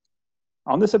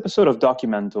On this episode of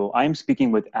Documental, I am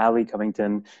speaking with Ali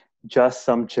Covington, just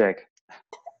some chick.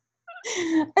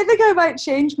 I think I might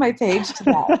change my page to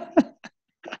that.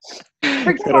 It's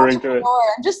Forget got a ring to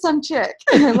entrepreneur. I'm just some chick.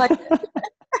 Like, it.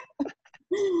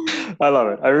 I love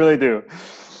it. I really do.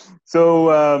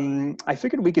 So I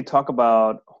figured we could talk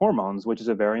about hormones, which is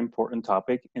a very important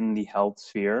topic in the health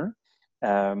sphere.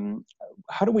 Um,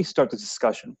 how do we start the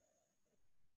discussion?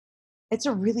 it's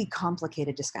a really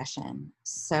complicated discussion.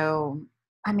 So,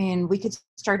 I mean, we could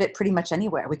start it pretty much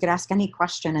anywhere. We could ask any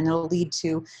question and it'll lead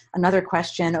to another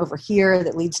question over here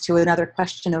that leads to another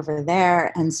question over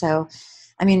there. And so,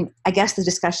 I mean, I guess the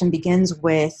discussion begins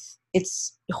with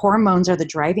it's hormones are the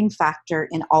driving factor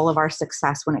in all of our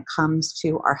success when it comes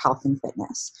to our health and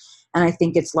fitness. And I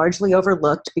think it's largely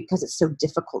overlooked because it's so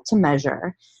difficult to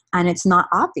measure and it's not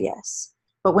obvious.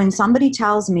 But when somebody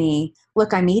tells me,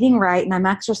 look, I'm eating right and I'm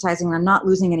exercising and I'm not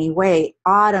losing any weight,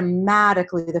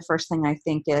 automatically the first thing I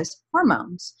think is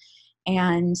hormones.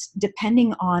 And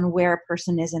depending on where a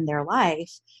person is in their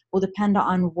life will depend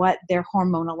on what their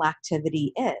hormonal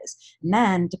activity is. And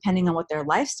then depending on what their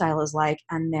lifestyle is like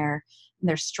and their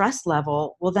stress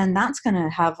level, well, then that's going to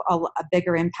have a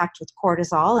bigger impact with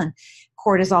cortisol and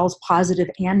cortisol's positive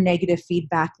and negative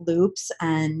feedback loops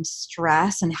and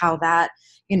stress and how that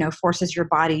forces your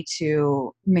body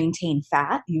to maintain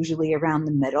fat, usually around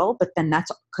the middle, but then that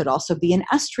could also be an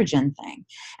estrogen thing.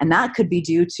 And that could be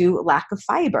due to lack of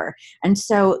fiber. And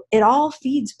so it all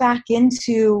feeds back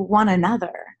into one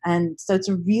another. And so it's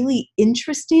a really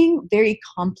interesting, very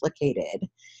complicated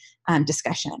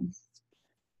discussion.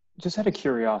 Just out of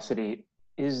curiosity,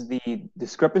 is the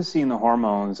discrepancy in the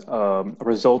hormones a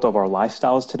result of our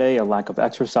lifestyles today, a lack of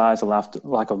exercise,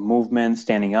 lack of movement,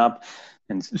 standing up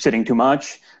and sitting too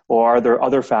much, or are there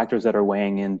other factors that are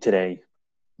weighing in today?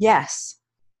 Yes.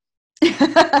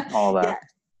 All Yeah. that.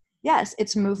 Yes,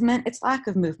 it's movement, it's lack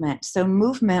of movement. So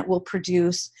movement will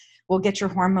get your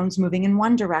hormones moving in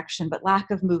one direction, but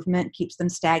lack of movement keeps them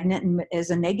stagnant and is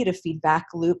a negative feedback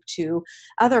loop to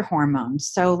other hormones.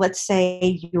 So let's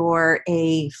say you're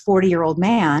a 40-year-old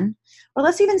man, or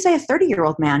let's even say a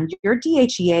 30-year-old man, your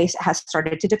DHEA has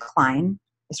started to decline.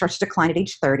 It starts to decline at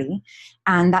age 30,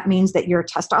 and that means that your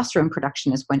testosterone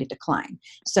production is going to decline.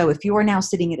 So if you are now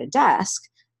sitting at a desk,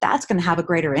 that's going to have a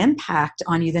greater impact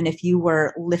on you than if you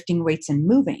were lifting weights and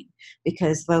moving,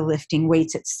 because the lifting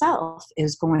weights itself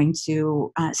is going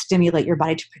to stimulate your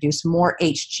body to produce more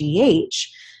HGH,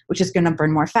 which is going to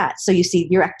burn more fat. So you see,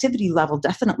 your activity level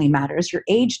definitely matters, your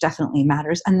age definitely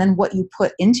matters, and then what you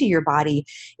put into your body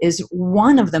is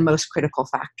one of the most critical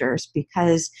factors,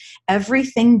 because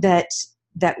everything that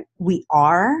we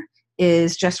are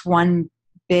is just one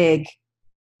big,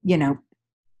 you know,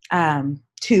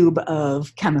 tube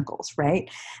of chemicals, right?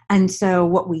 And so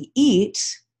what we eat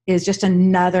is just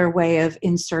another way of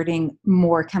inserting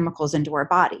more chemicals into our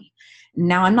body.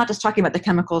 Now, I'm not just talking about the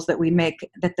chemicals that we make,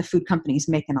 that the food companies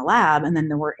make in a lab, and then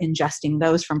we're ingesting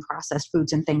those from processed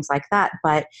foods and things like that.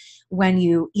 But when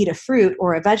you eat a fruit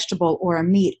or a vegetable or a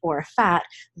meat or a fat,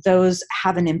 those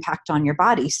have an impact on your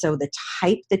body. So the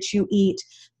type that you eat,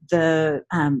 the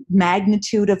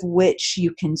magnitude of which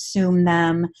you consume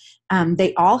them,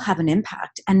 they all have an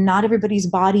impact. And not everybody's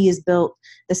body is built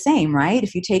the same, right?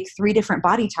 If you take 3 different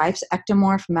body types,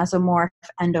 ectomorph, mesomorph,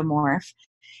 endomorph,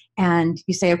 and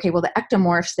you say, okay, well, the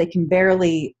ectomorphs, they can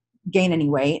barely gain any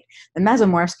weight. The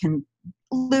mesomorphs can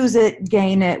lose it,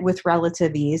 gain it with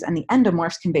relative ease, and the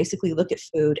endomorphs can basically look at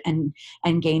food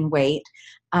and gain weight.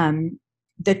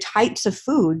 The types of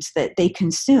foods that they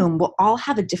consume will all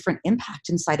have a different impact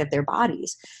inside of their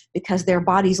bodies because their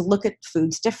bodies look at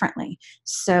foods differently.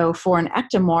 So for an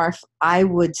ectomorph, I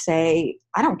would say,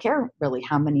 I don't care really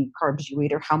how many carbs you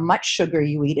eat or how much sugar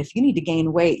you eat. If you need to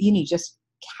gain weight, you need just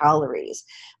calories.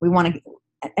 We want to,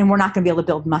 and we're not going to be able to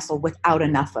build muscle without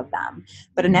enough of them.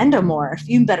 But an endomorph,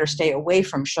 you better stay away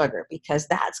from sugar because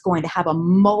that's going to have a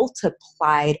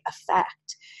multiplied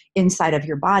effect inside of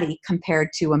your body compared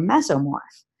to a mesomorph,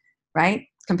 right?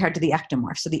 Compared to the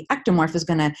ectomorph. So the ectomorph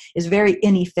is very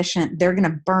inefficient. They're going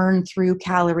to burn through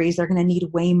calories. They're going to need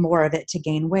way more of it to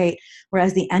gain weight.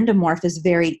 Whereas the endomorph is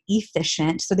very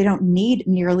efficient. So they don't need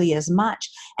nearly as much.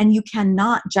 And you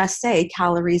cannot just say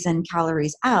calories in,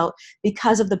 calories out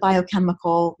because of the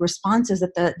biochemical responses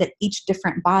that each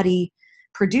different body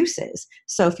produces.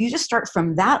 So if you just start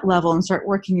from that level and start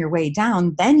working your way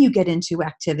down, then you get into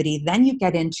activity, then you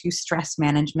get into stress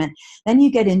management, then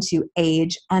you get into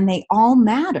age, and they all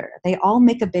matter. They all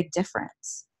make a big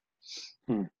difference.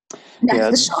 Hmm. That's Yeah.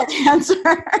 the short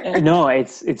answer. No,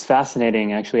 it's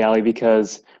fascinating actually, Ali,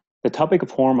 because the topic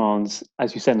of hormones,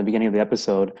 as you said in the beginning of the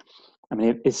episode, I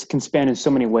mean, it can span in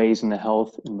so many ways in the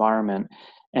health environment,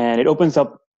 and it opens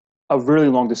up a really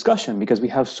long discussion because we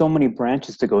have so many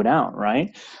branches to go down,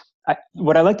 right?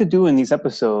 What I like to do in these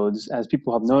episodes, as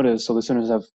people have noticed, so listeners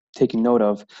have taken note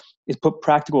of, is put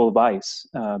practical advice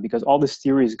because all this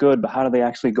theory is good, but how do they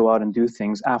actually go out and do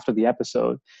things after the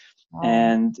episode?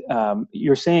 And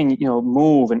you're saying,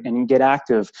 move and get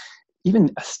active.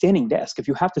 Even a standing desk, if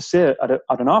you have to sit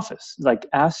at an office, like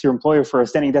ask your employer for a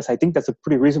standing desk, I think that's a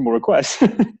pretty reasonable request.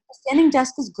 A standing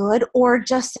desk is good, or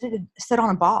just sit on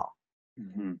a ball.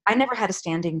 Mm-hmm. I never had a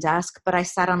standing desk, but I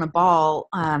sat on a ball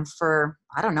for,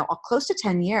 I don't know, close to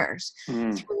 10 years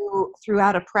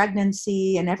throughout a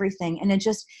pregnancy and everything. And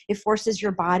it forces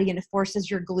your body, and it forces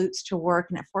your glutes to work,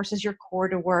 and it forces your core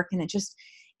to work. And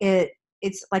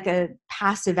it's like a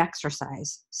passive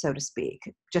exercise, so to speak,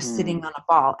 just sitting on a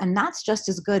ball. And that's just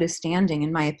as good as standing,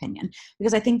 in my opinion,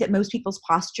 because I think that most people's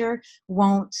posture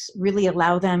won't really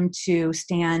allow them to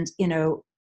stand,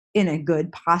 in a good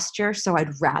posture. So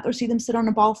I'd rather see them sit on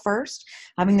a ball first,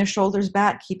 having their shoulders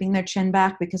back, keeping their chin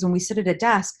back, because when we sit at a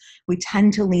desk, we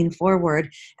tend to lean forward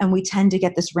and we tend to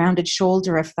get this rounded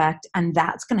shoulder effect. And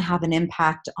that's going to have an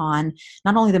impact on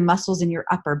not only the muscles in your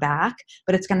upper back,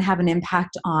 but it's going to have an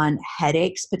impact on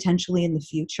headaches potentially in the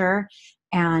future.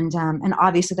 And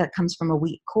obviously that comes from a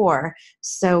weak core.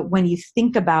 So when you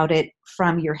think about it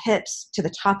from your hips to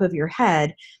the top of your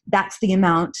head, that's the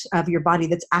amount of your body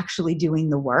that's actually doing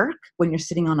the work when you're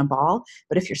sitting on a ball.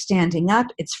 But if you're standing up,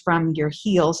 it's from your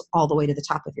heels all the way to the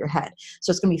top of your head.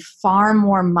 So it's going to be far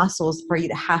more muscles for you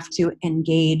to have to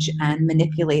engage and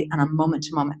manipulate on a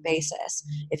moment-to-moment basis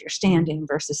if you're standing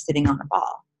versus sitting on a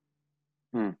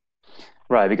ball.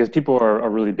 Right, because people are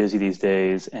really busy these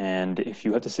days, and if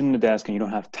you have to sit in the desk and you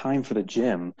don't have time for the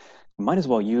gym, you might as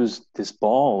well use this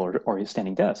ball or a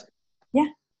standing desk. Yeah.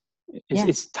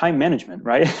 It's time management,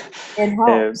 right? It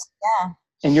helps. Yeah.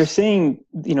 And you're saying,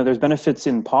 there's benefits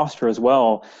in posture as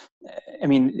well. I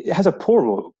mean, it has a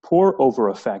pour over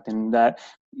effect in that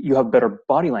you have better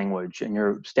body language and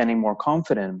you're standing more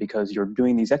confident because you're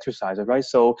doing these exercises, right?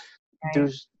 So I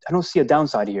don't see a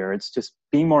downside here. It's just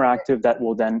being more active that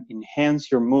will then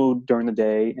enhance your mood during the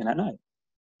day and at night.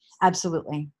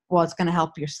 Absolutely. Well, it's going to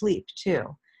help your sleep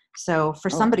too. So for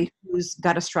somebody who's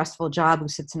got a stressful job, who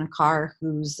sits in a car,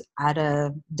 who's at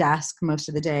a desk most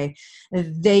of the day,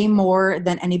 they more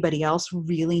than anybody else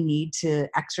really need to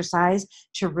exercise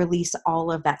to release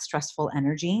all of that stressful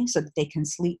energy so that they can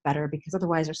sleep better, because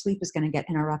otherwise their sleep is going to get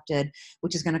interrupted,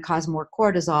 which is going to cause more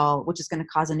cortisol, which is going to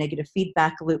cause a negative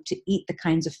feedback loop to eat the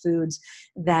kinds of foods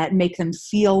that make them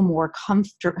feel more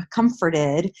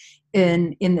comforted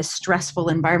in this stressful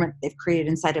environment they've created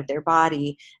inside of their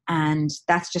body. And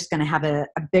that's just going to have a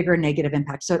bigger negative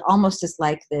impact. So it almost is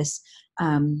like this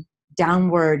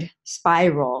downward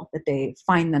spiral that they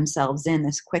find themselves in,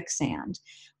 this quicksand,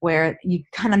 where you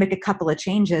kind of make a couple of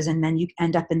changes and then you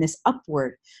end up in this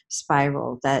upward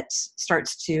spiral that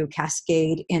starts to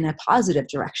cascade in a positive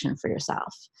direction for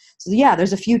yourself. So yeah,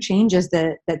 there's a few changes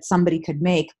that somebody could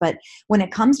make, but when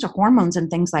it comes to hormones and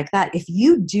things like that, if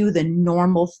you do the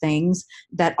normal things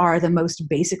that are the most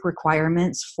basic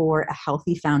requirements for a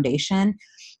healthy foundation,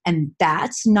 and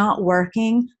that's not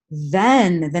working,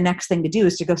 then the next thing to do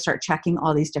is to go start checking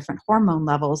all these different hormone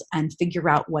levels and figure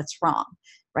out what's wrong,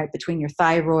 right? Between your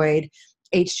thyroid,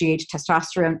 HGH,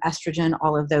 testosterone, estrogen,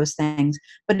 all of those things.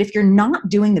 But if you're not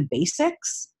doing the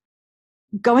basics,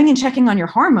 going and checking on your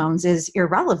hormones is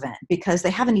irrelevant because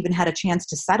they haven't even had a chance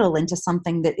to settle into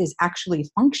something that is actually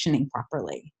functioning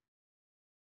properly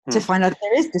to find out that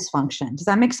there is dysfunction. Does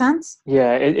that make sense?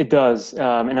 Yeah, it does.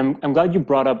 And I'm glad you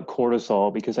brought up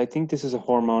cortisol because I think this is a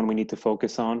hormone we need to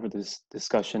focus on for this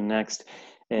discussion next.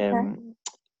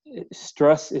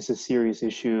 Stress is a serious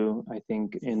issue, I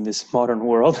think, in this modern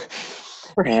world.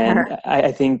 And sure.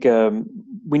 I think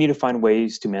we need to find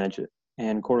ways to manage it.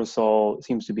 And cortisol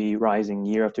seems to be rising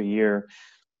year after year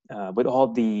with all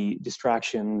the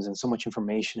distractions and so much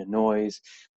information and noise.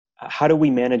 How do we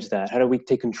manage that? How do we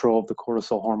take control of the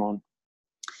cortisol hormone?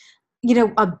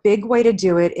 A big way to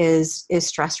do it is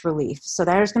stress relief. So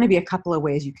there's going to be a couple of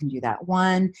ways you can do that.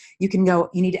 One, you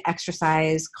need to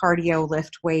exercise, cardio,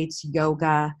 lift weights,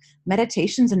 yoga.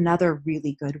 Meditation's another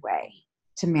really good way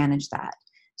to manage that.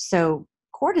 So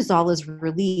cortisol is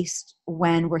released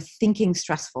when we're thinking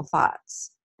stressful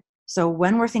thoughts. So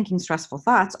when we're thinking stressful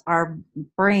thoughts, our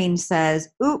brain says,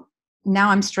 "Ooh, now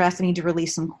I'm stressed, I need to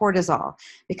release some cortisol,"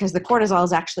 because the cortisol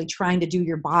is actually trying to do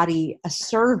your body a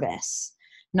service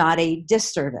not a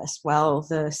disservice. Well,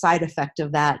 the side effect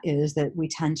of that is that we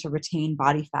tend to retain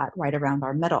body fat right around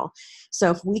our middle.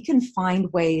 So if we can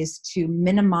find ways to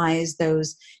minimize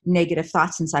those negative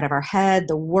thoughts inside of our head,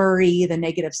 the worry, the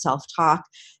negative self-talk.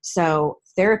 So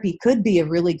therapy could be a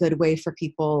really good way for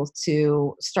people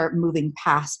to start moving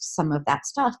past some of that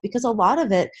stuff, because a lot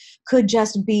of it could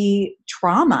just be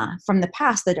trauma from the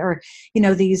past that are,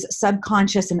 these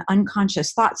subconscious and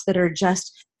unconscious thoughts that are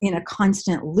just in a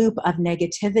constant loop of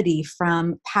negativity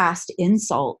from past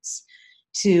insults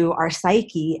to our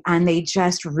psyche, and they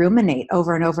just ruminate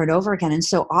over and over and over again. And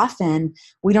so often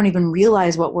we don't even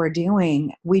realize what we're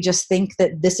doing. We just think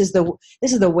that this is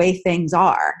the way things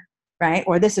are, right?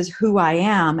 Or this is who I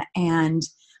am, and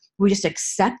we just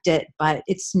accept it, but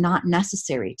it's not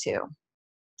necessary to.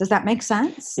 Does that make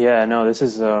sense? Yeah, no, this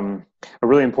is a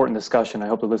really important discussion. I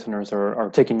hope the listeners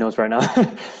are taking notes right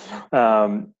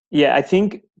now. Yeah, I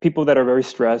think people that are very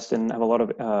stressed and have a lot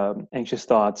of anxious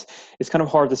thoughts, it's kind of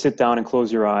hard to sit down and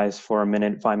close your eyes for a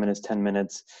minute, 5 minutes, 10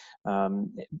 minutes.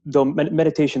 Though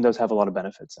meditation does have a lot of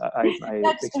benefits. I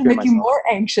That's going to make you more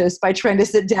anxious by trying to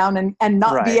sit down and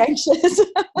not be anxious.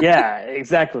 Yeah,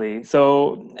 exactly.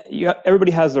 So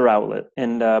everybody has their outlet,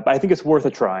 and but I think it's worth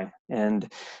a try.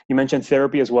 And you mentioned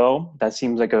therapy as well. That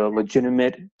seems like a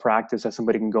legitimate practice that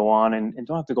somebody can go on and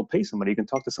don't have to go pay somebody. You can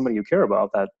talk to somebody you care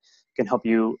about that can help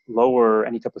you lower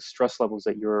any type of stress levels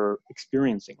that you're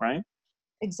experiencing, right?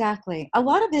 Exactly. A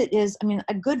lot of it is,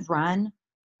 a good run,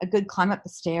 a good climb up the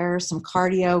stairs, some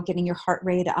cardio, getting your heart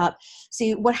rate up.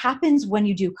 See, what happens when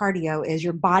you do cardio is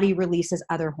your body releases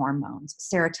other hormones,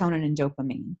 serotonin and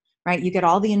dopamine, right? You get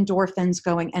all the endorphins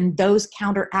going, and those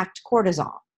counteract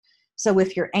cortisol. So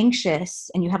if you're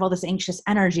anxious and you have all this anxious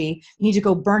energy, you need to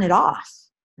go burn it off.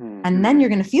 Mm-hmm. And then you're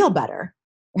going to feel better.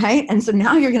 Right? And so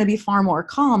now you're going to be far more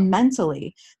calm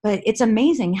mentally. But it's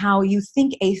amazing how you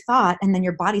think a thought and then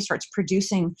your body starts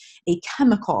producing a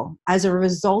chemical as a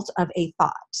result of a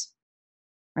thought.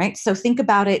 Right? So think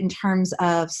about it in terms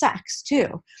of sex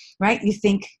too, right? You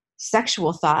think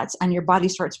sexual thoughts and your body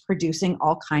starts producing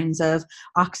all kinds of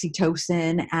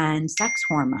oxytocin and sex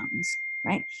hormones.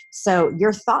 Right? So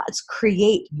your thoughts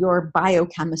create your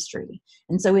biochemistry.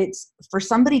 And so it's for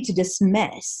somebody to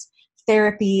dismiss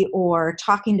therapy or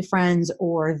talking to friends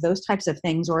or those types of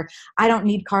things, or I don't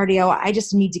need cardio, I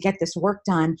just need to get this work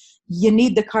done. You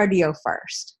need the cardio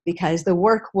first, because the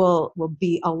work will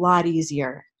be a lot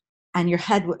easier, and you're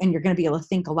going to be able to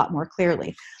think a lot more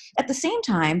clearly. At the same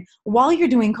time, while you're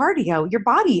doing cardio, your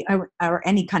body, or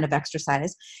any kind of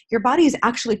exercise, your body is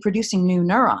actually producing new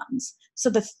neurons.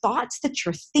 So the thoughts that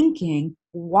you're thinking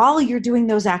while you're doing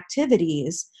those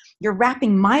activities, you're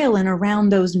wrapping myelin around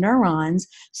those neurons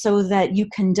so that you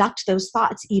conduct those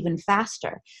thoughts even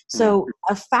faster. So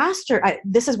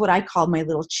this is what I call my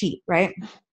little cheat, right?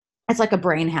 It's like a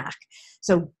brain hack.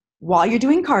 So while you're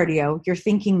doing cardio, you're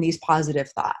thinking these positive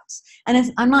thoughts.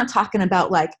 And I'm not talking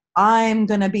about like, I'm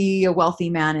going to be a wealthy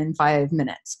man in 5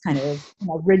 minutes, kind of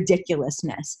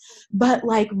ridiculousness, but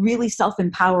like really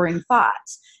self-empowering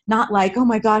thoughts. Not like, oh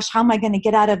my gosh, how am I going to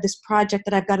get out of this project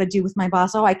that I've got to do with my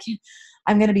boss? Oh, I can't.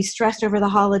 I'm going to be stressed over the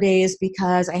holidays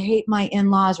because I hate my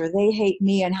in-laws or they hate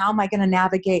me, and how am I going to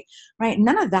navigate, right?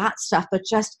 None of that stuff, but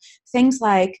just things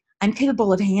like, I'm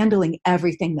capable of handling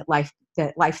everything that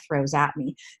life throws at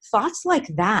me. Thoughts like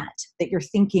that you're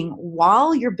thinking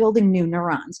while you're building new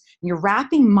neurons. You're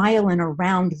wrapping myelin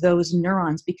around those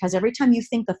neurons, because every time you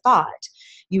think a thought,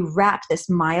 you wrap this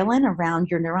myelin around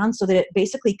your neurons so that it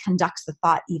basically conducts the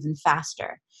thought even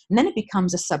faster. And then it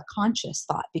becomes a subconscious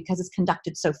thought because it's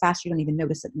conducted so fast you don't even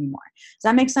notice it anymore. Does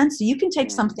that make sense? So you can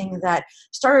take something that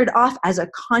started off as a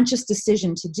conscious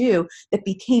decision to do that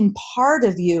became part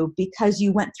of you because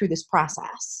you went through this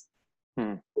process,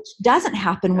 which doesn't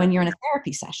happen when you're in a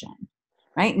therapy session,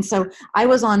 right? And so I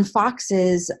was on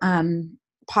Fox's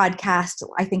podcast,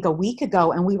 I think a week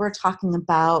ago, and we were talking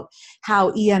about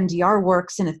how EMDR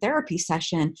works in a therapy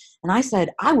session. And I said,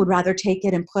 I would rather take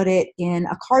it and put it in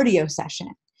a cardio session,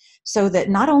 so that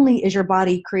not only is your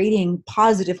body creating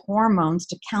positive hormones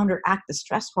to counteract the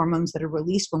stress hormones that are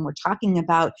released when we're talking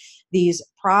about these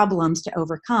problems to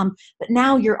overcome, but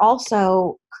now you're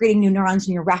also creating new neurons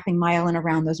and you're wrapping myelin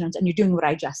around those neurons and you're doing what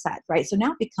I just said, right? So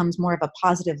now it becomes more of a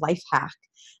positive life hack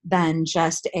than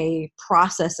just a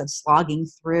process of slogging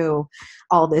through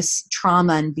all this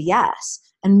trauma and BS.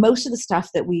 And most of the stuff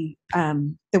that we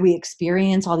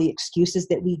experience, all the excuses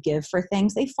that we give for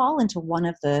things, they fall into one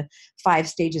of the 5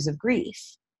 stages of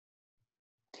grief.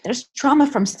 There's trauma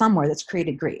from somewhere that's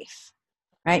created grief.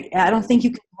 right? I don't think you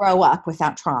can grow up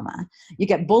without trauma. You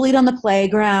get bullied on the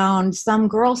playground. Some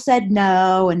girl said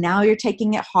no, and now you're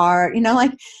taking it hard.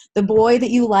 Like the boy that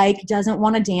you like doesn't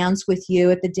want to dance with you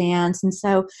at the dance. And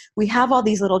so we have all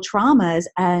these little traumas,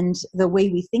 and the way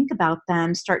we think about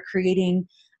them start creating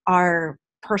our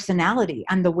personality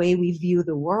and the way we view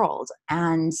the world.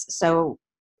 And so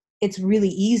it's really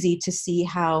easy to see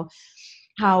how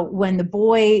when the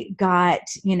boy got,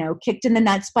 kicked in the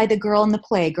nuts by the girl in the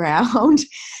playground,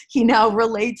 he now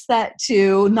relates that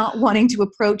to not wanting to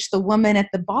approach the woman at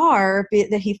the bar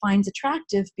that he finds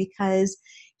attractive because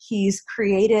he's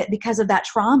created because of that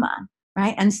trauma,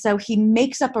 right? And so he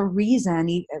makes up a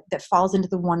reason that falls into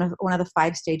one of the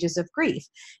 5 stages of grief.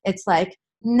 It's like,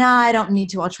 nah, I don't need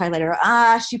to. I'll try later.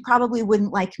 She probably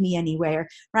wouldn't like me anyway,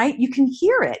 right? You can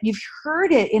hear it. You've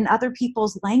heard it in other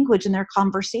people's language and their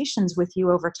conversations with you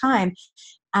over time.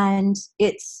 And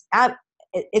it's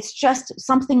just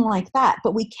something like that.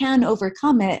 But we can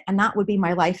overcome it. And that would be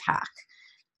my life hack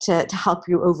to help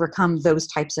you overcome those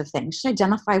types of things. Just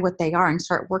identify what they are and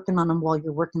start working on them while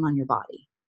you're working on your body.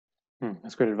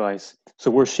 That's great advice. So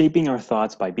we're shaping our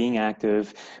thoughts by being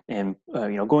active and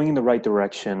going in the right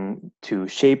direction to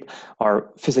shape our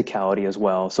physicality as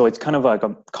well. So it's kind of like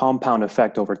a compound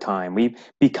effect over time. We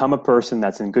become a person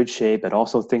that's in good shape, that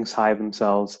also thinks high of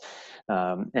themselves,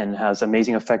 and has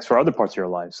amazing effects for other parts of your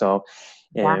life. So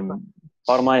Exactly.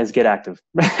 bottom line is get active.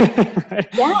 Right?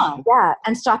 Yeah.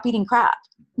 And stop eating crap.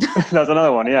 That's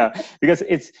another one, yeah. Because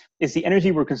it's the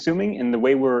energy we're consuming and the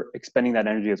way we're expending that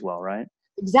energy as well, right?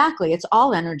 Exactly. It's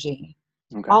all energy.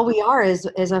 Okay. All we are is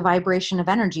a vibration of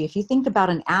energy. If you think about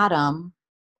an atom,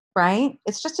 right?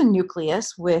 It's just a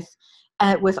nucleus with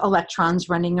electrons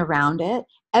running around it.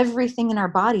 Everything in our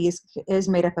body is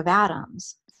made up of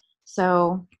atoms.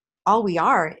 So all we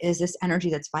are is this energy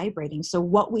that's vibrating. So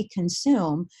what we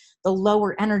consume, the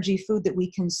lower energy food that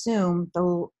we consume,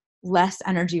 the less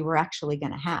energy we're actually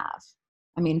going to have.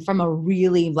 I mean, from a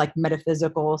really like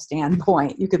metaphysical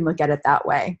standpoint, you can look at it that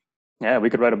way. Yeah, we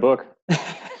could write a book.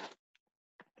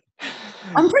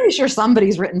 I'm pretty sure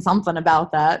somebody's written something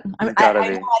about that. I know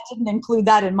I didn't include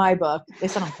that in my book. At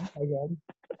least I don't think I did.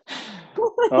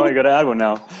 Oh, you got to add one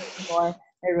now. I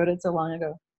wrote it so long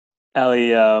ago. Ali,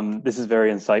 this is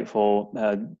very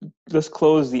insightful. Let's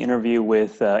close the interview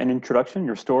with an introduction,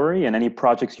 your story, and any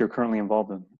projects you're currently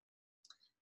involved in.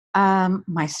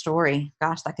 My story.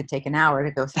 Gosh, that could take an hour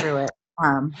to go through it.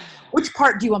 Which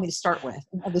part do you want me to start with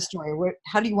of the story?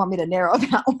 How do you want me to narrow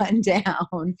that one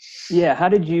down? Yeah, how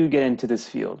did you get into this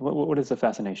field? What is the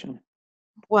fascination?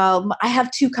 Well, I have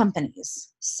 2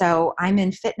 companies. So I'm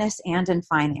in fitness and in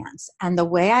finance. And the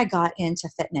way I got into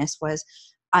fitness was,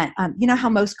 you know how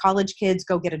most college kids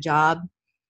go get a job,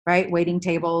 right? Waiting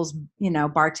tables,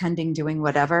 bartending, doing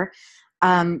whatever.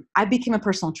 I became a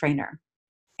personal trainer.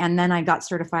 And then I got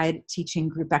certified teaching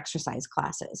group exercise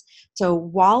classes. So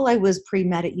while I was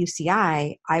pre-med at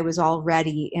UCI, I was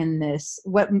already in this,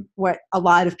 what a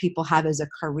lot of people have as a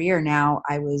career now.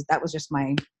 That was just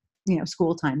my,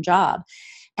 school-time job.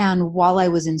 And while I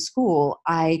was in school,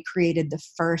 I created the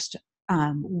first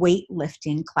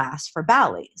weightlifting class for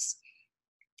Bally's.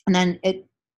 And then it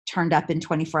turned up in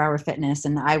 24-hour fitness,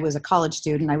 and I was a college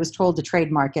student. I was told to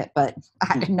trademark it, but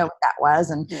I didn't know what that was.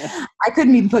 And I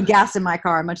couldn't even put gas in my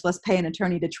car, much less pay an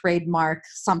attorney to trademark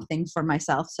something for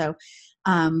myself. So,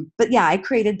 but yeah, I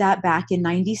created that back in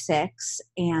 96,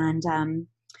 and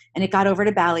it got over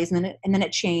to Bally's, and then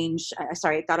it changed.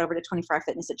 It got over to 24-hour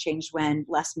fitness. It changed when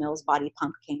Les Mills Body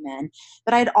Pump came in.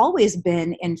 But I'd always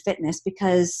been in fitness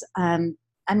because,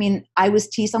 I was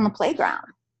teased on the playground.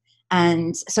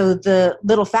 And so the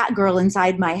little fat girl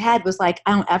inside my head was like,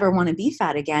 I don't ever want to be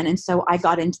fat again. And so I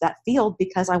got into that field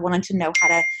because I wanted to know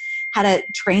how to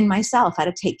train myself, how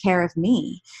to take care of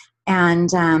me. And,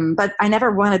 but I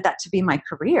never wanted that to be my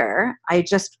career. I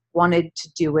just wanted to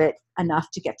do it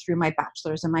enough to get through my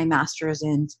bachelor's and my master's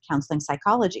in counseling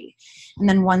psychology. And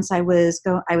then once as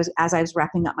I was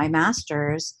wrapping up my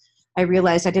master's, I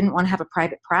realized I didn't want to have a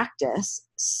private practice.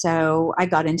 So I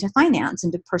got into finance,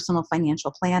 into personal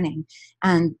financial planning.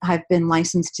 And I've been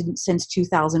licensed since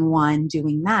 2001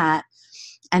 doing that.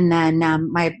 And then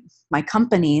my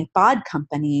company, BOD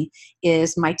Company,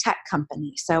 is my tech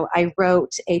company. So I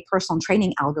wrote a personal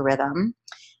training algorithm,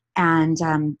 and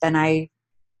then I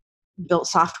built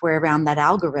software around that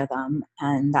algorithm.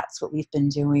 And that's what we've been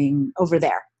doing over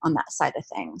there on that side of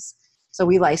things. So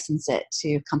we license it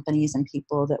to companies and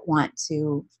people that want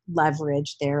to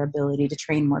leverage their ability to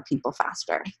train more people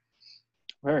faster.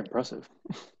 Very impressive.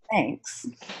 Thanks.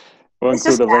 We'll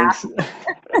include the links.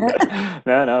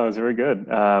 No, it's very good.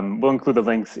 We'll include the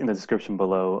links in the description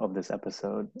below of this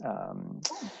episode.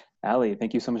 Allie,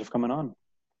 thank you so much for coming on.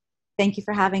 Thank you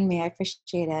for having me. I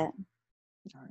appreciate it.